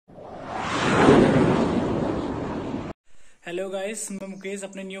Hello guys, मैं मुकेश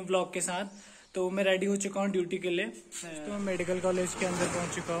अपने new blog के साथ। तो मैं रेडी हो चुका हूँ ड्यूटी के लिए। तो मैं मेडिकल कॉलेज के अंदर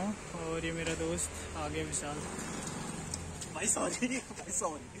पहुँच चुका हूँ और ये मेरा दोस्त आ गया विशाल। भाई सॉरी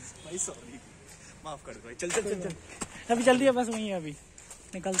माफ कर दो भाई। चल चल चल अभी जल्दी है, बस वही है, अभी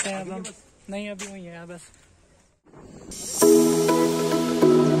निकलते हैं अब हम। नहीं अभी वही है बस।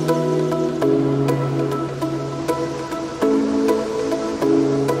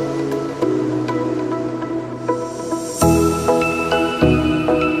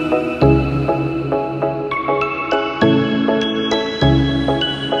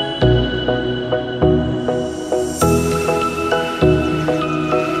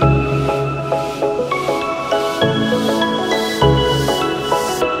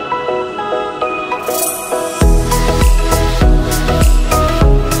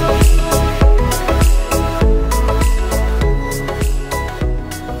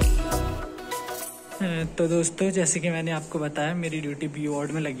 तो दोस्तों, जैसे कि मैंने आपको बताया, मेरी ड्यूटी बी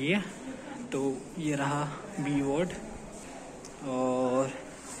वार्ड में लगी है। तो ये रहा बी वार्ड और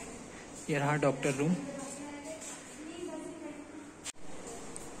ये रहा डॉक्टर रूम।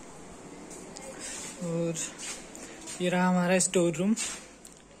 और ये रहा हमारा स्टोर रूम।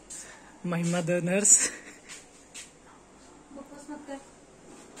 महिमा द नर्स।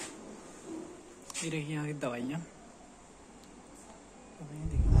 ये रही यहाँ की दवाइयाँ।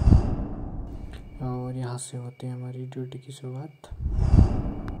 और यहाँ से होती है हमारी ड्यूटी की शुरुआत।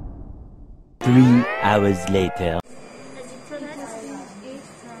 3 hours later.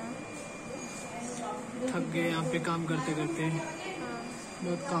 थक गए यहाँ पे काम करते करते,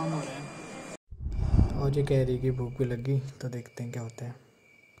 बहुत काम हो रहा है। और ये कह रही कि भूख भी लगी, तो देखते हैं क्या होता है।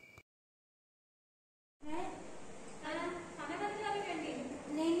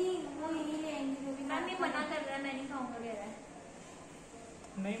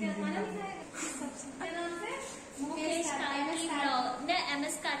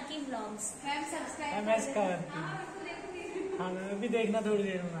 Karki vlogs. MS Karki। हाँ, मैं भी देखना थोड़ी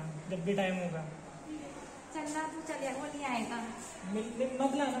देर में, जब भी टाइम होगा। चलना तू चलिए, वो नहीं आएगा।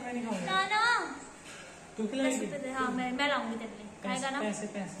 मत लाना, मैं नहीं खाऊंगा। ना ना, तू खिलाएगी? हाँ मैं लाऊंगी तेरे लिए। खाएगा ना? पैसे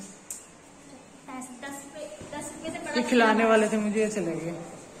 10 रुपए से बड़ा। ये खिलाने वाले थे, मुझे चले गए।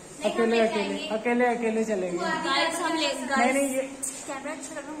 अकेले चले गए। नहीं ये कैमरा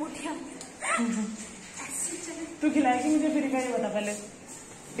अच्छा लगा, मोटिया। तू खिलाएगी मुझे? फ्री का ये बता पहले।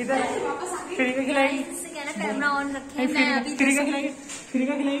 इधर फ्री का खिलाएगी? कैमरा ऑन रखे। फ्री का खिलाएगी?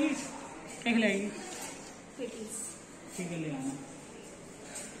 क्या खिलाएगी? ठीक है, ले आना।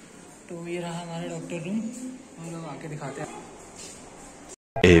 तो ये रहा हमारा डॉक्टर रूम, हम लोग आके दिखाते हैं।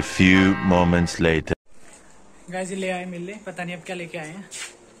 A few moments later. Guys, ले आए मिलने, पता नहीं अब क्या लेके आए हैं।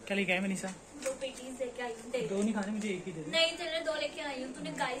 क्या लेके आए मनीषा? 2 पेटीज लेके आई हूँ। 2 नहीं खाने, मुझे एक ही दे दे। नहीं, तेरे 2 लेके आई हूँ।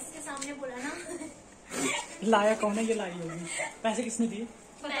 तूने गाइस के सामने बोला ना। लाया कौन है? ये लाई होगी। पैसे किसने दिए?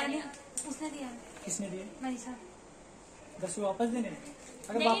 मैंने। उसने दिया। किसने दिए? मनीषा। 10 वापस देने?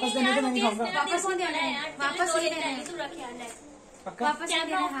 अगर वापस देने तो मैं नहीं खाऊंगा। वापस नहीं देना है यार, वापस नहीं देना है। तू रख यार, ले पक्का? वापस नहीं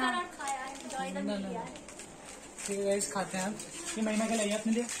देना है। हाँ, खाया एंजॉय द मील यार। ठीक है गाइस, खाते हैं। ये महीना का लाइए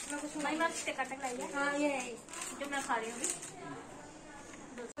अपने लिए? महिमा टिकटक लाई है। हाँ, ये जो मैं खा रही हूँ अभी।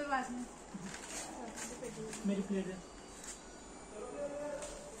 मेरी प्लेट है।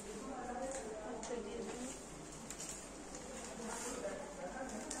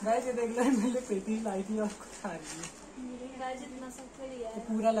 गाइस, ये देख लो, मैंने पेटी लाई थी और कुछ खा रही है। जितना सब लिया है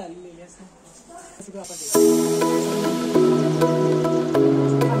पूरा ला लिया इसने।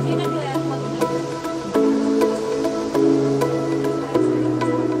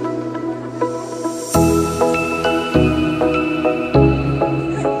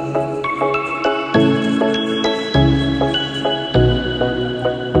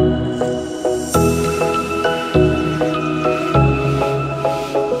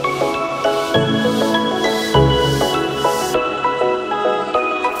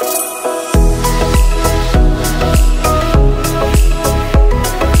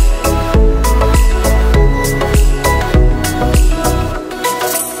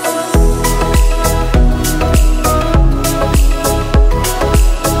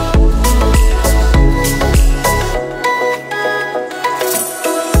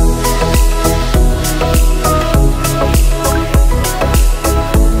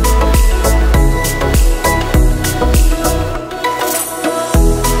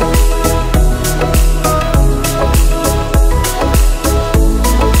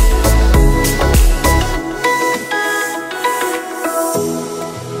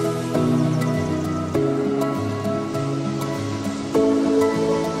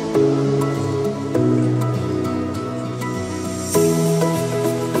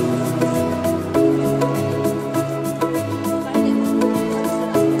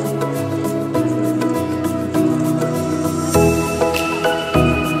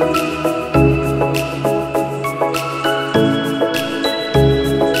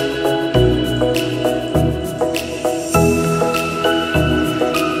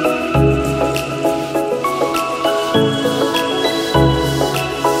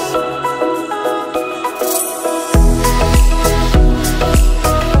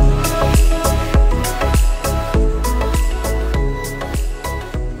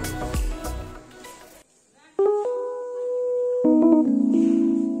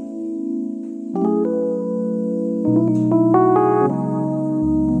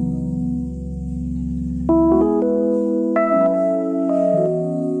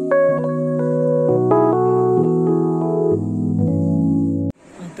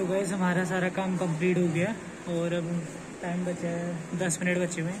 कंप्लीट हो गया और अब टाइम बचा है 10 मिनट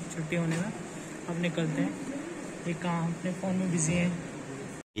बचे हुए हैं छुट्टी होने में। अब निकलते हैं, ये कहाँ अपने फ़ोन में बिजी हैं।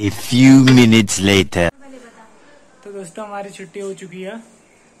 A few minutes later. तो दोस्तों हमारी छुट्टी हो चुकी है।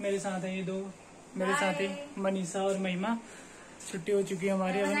 मेरे साथ हैं ये दो मेरे साथी मनीषा और महिमा। छुट्टी हो चुकी है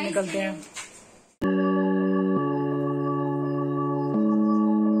हमारी, अब हम निकलते हैं।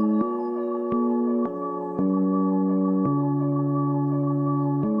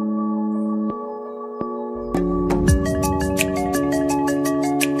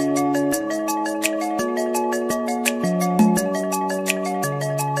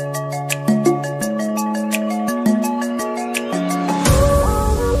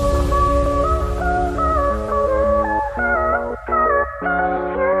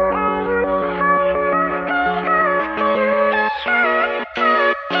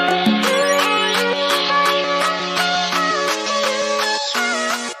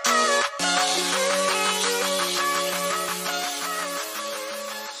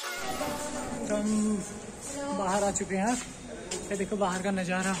 तो हम बाहर आ चुके हैं। ये देखो बाहर का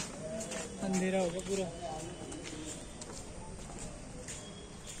नज़ारा, अंधेरा हो गया पूरा।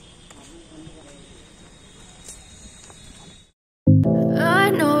 I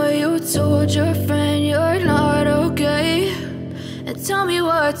know you told your friend you're not okay, and tell me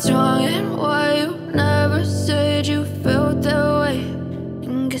what's wrong and why you never said you felt that way.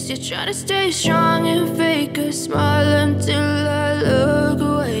 And guess you're trying to stay strong and fake a smile until I look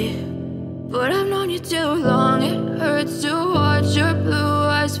away. But I've known you too long, it hurts to watch your blue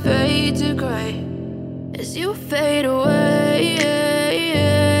eyes fade to gray as you fade away,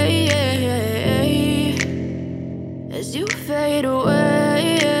 as you fade away.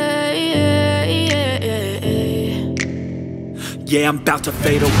 Yeah, I'm about to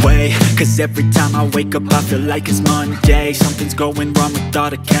fade away, cause every time I wake up I feel like it's Monday. Something's going wrong with all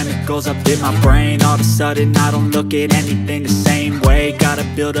the chemicals up in my brain. All of a sudden I don't look at anything the same way. Gotta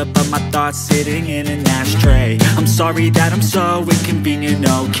build up of my thoughts sitting in an ashtray. I'm sorry that I'm so inconvenient,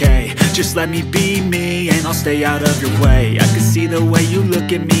 okay. Just let me be me and I'll stay out of your way. I can see the way you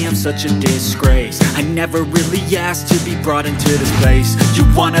look at me, I'm such a disgrace. I never really asked to be brought into this place. You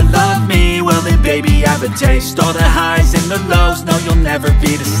wanna love me? Well then baby have a taste. All the highs and the lows, no you'll never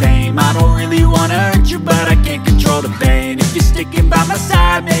be the same. I don't really wanna hurt you but I can't control the pain. If you're sticking by my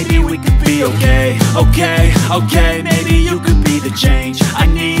side maybe we could be okay. Okay, maybe you could be the change I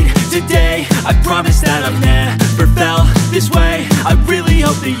need today. I promise that I've never felt this way. I really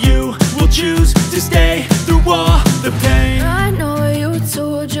hope that you will choose to stay through all the pain. I know you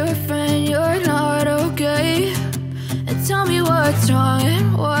told your friend you're not okay, and tell me what's wrong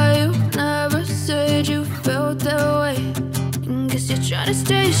and why you never said you felt that way. And guess you're trying to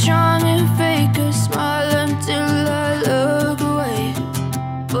stay strong and fake a smile until I look away.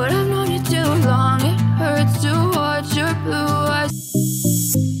 But I've known you too long, it hurts to watch your blue eyes.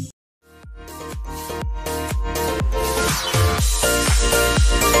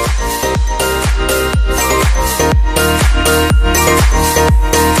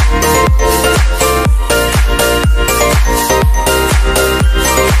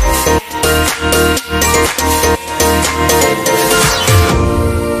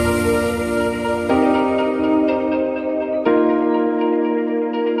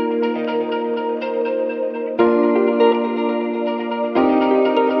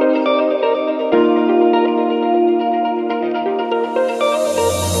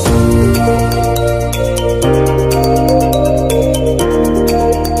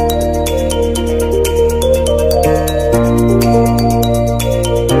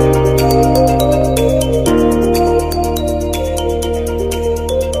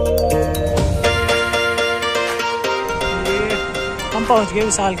 हम पहुंच गए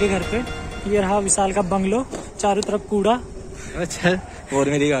विशाल के घर पे। ये रहा विशाल का bungalow, चारों तरफ कूड़ा। अच्छा, और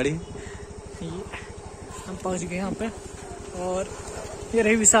मेरी गाड़ी। हम पहुंच गए यहाँ पे और ये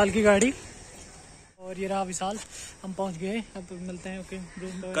रही विशाल की गाड़ी और ये रहा विशाल। हम पहुंच गए, अब मिलते हैं। ओके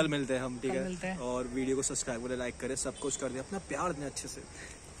रूम कल मिलते हैं हम, ठीक है। मिलते हैं और वीडियो को सब्सक्राइब करें, लाइक करें, सब कुछ कर दें, अपना प्यार दें अच्छे से।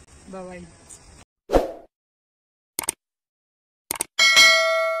 Bye bye.